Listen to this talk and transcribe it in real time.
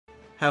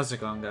How's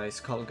it going, guys?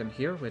 Colgan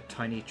here with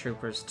Tiny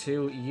Troopers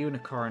 2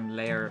 Unicorn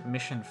Lair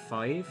Mission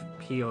 5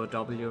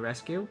 POW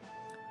Rescue.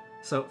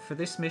 So for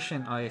this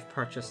mission I've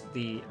purchased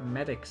the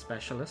Medic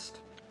Specialist.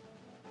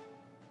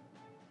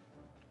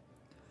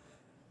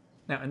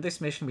 Now in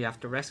this mission we have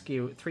to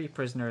rescue 3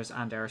 prisoners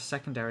and our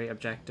secondary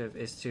objective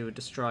is to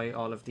destroy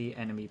all of the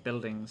enemy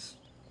buildings.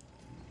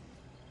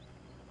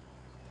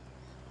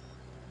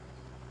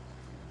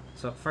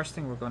 So first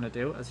thing we're going to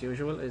do, as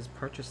usual, is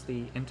purchase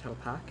the intel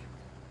pack.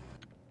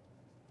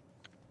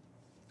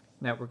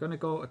 Now we're going to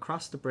go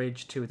across the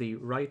bridge to the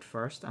right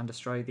first and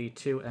destroy the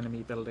 2 enemy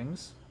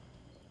buildings.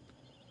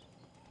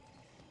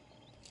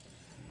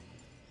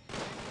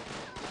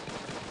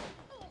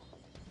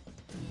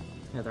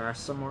 Now there are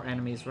some more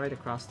enemies right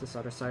across this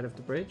other side of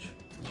the bridge.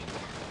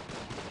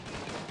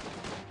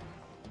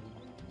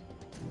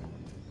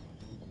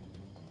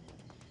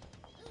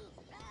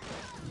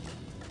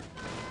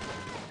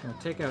 Going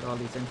to take out all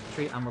these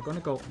infantry and we're going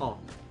to go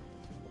up.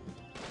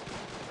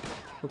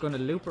 We're going to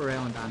loop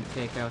around and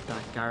take out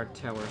that guard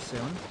tower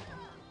soon.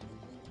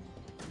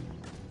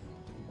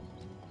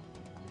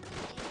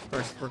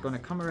 First, we're going to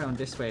come around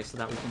this way so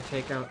that we can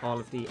take out all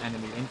of the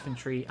enemy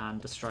infantry and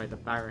destroy the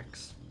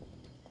barracks.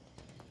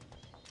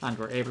 And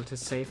we're able to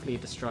safely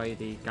destroy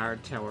the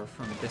guard tower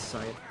from this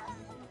side.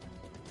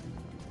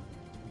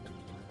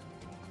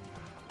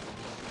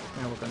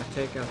 Now we're going to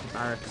take out the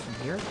barracks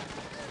from here.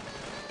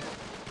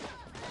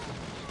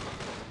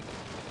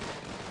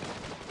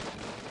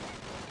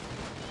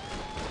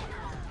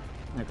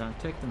 We're going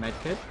to take the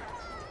medkit.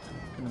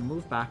 Going to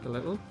move back a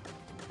little.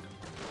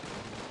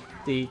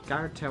 The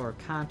guard tower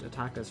can't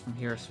attack us from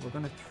here, so we're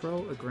going to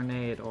throw a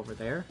grenade over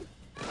there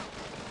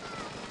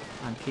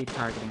and keep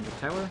targeting the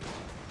tower.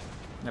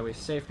 Now we've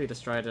safely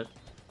destroyed it.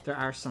 There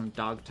are some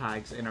dog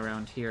tags in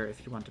around here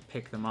if you want to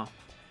pick them up.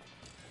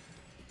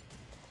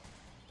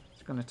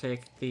 It's going to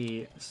take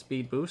the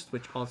speed boost,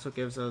 which also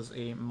gives us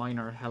a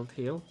minor health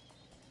heal.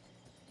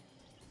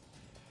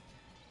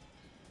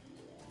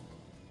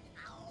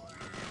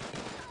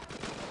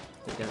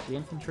 Take out the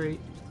infantry.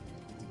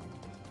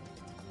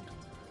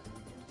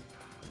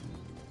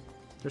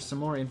 There's some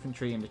more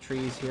infantry in the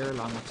trees here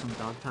along with some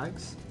dog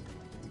tags.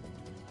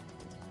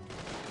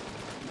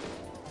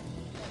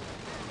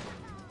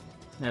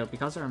 Now,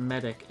 because our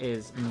medic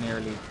is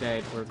nearly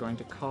dead, we're going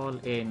to call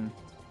in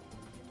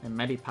a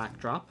medipack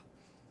drop.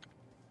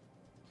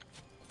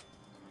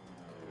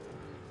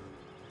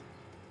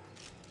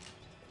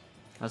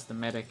 As the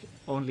medic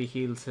only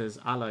heals his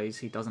allies,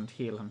 he doesn't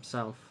heal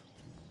himself.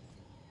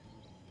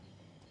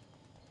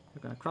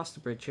 We're going to cross the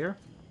bridge here.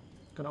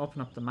 Going to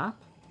open up the map.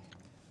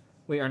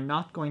 We are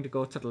not going to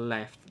go to the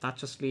left. That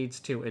just leads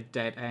to a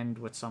dead end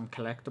with some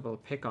collectible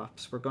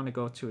pickups. We're going to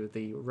go to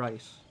the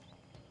right.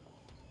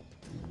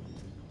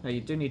 Now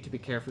you do need to be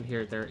careful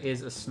here. There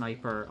is a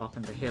sniper up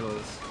in the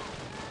hills.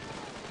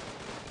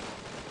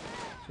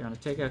 So you want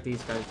to take out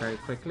these guys very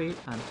quickly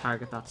and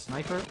target that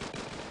sniper.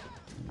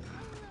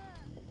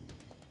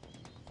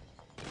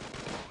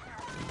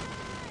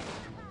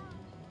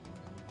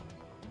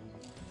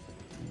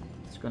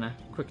 Just going to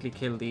quickly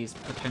kill these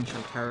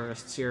potential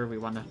terrorists here. We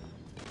want to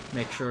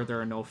make sure there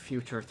are no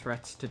future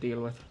threats to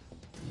deal with.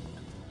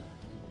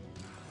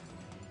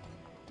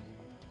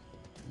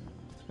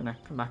 Going to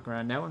come back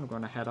around now and we're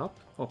going to head up,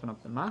 open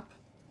up the map.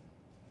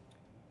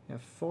 We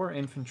have 4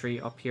 infantry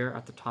up here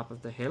at the top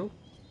of the hill,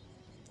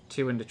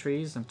 2 in the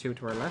trees and 2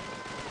 to our left.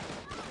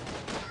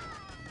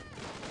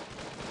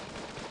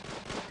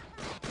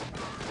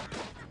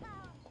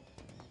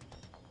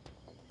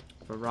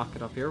 If a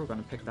rocket up here, we're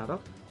going to pick that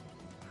up.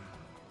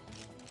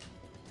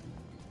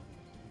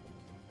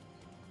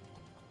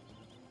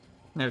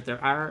 Now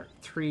there are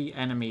 3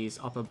 enemies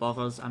up above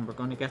us and we're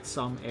going to get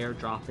some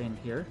airdrop in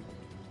here.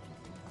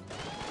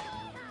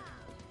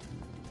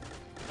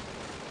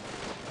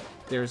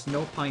 There's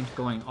no point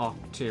going up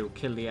to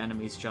kill the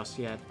enemies just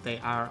yet. They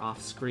are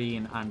off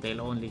screen and they'll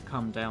only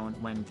come down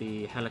when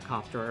the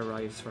helicopter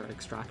arrives for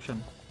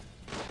extraction.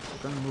 So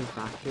we're going to move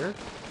back here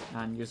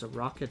and use a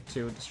rocket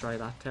to destroy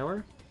that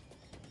tower.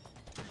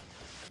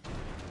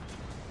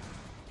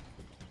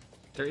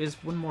 There is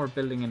one more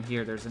building in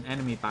here. There's an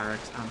enemy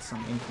barracks and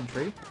some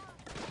infantry.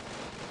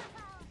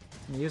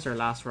 We'll use our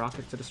last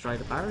rocket to destroy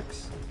the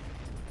barracks.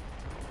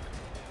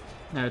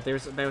 Now,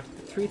 there's about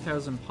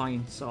 3,000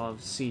 points of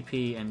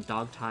CP and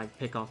dog tag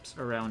pickups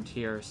around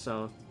here,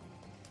 so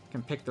you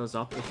can pick those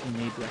up if you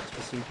need the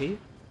extra CP.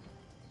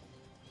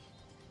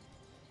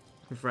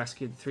 We've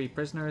rescued 3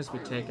 prisoners, we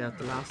take out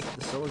the last of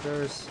the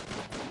soldiers,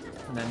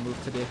 and then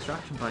move to the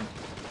extraction point.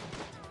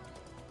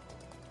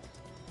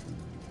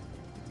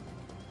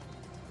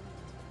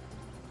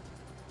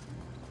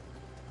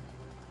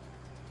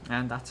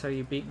 And that's how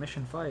you beat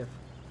Mission 5.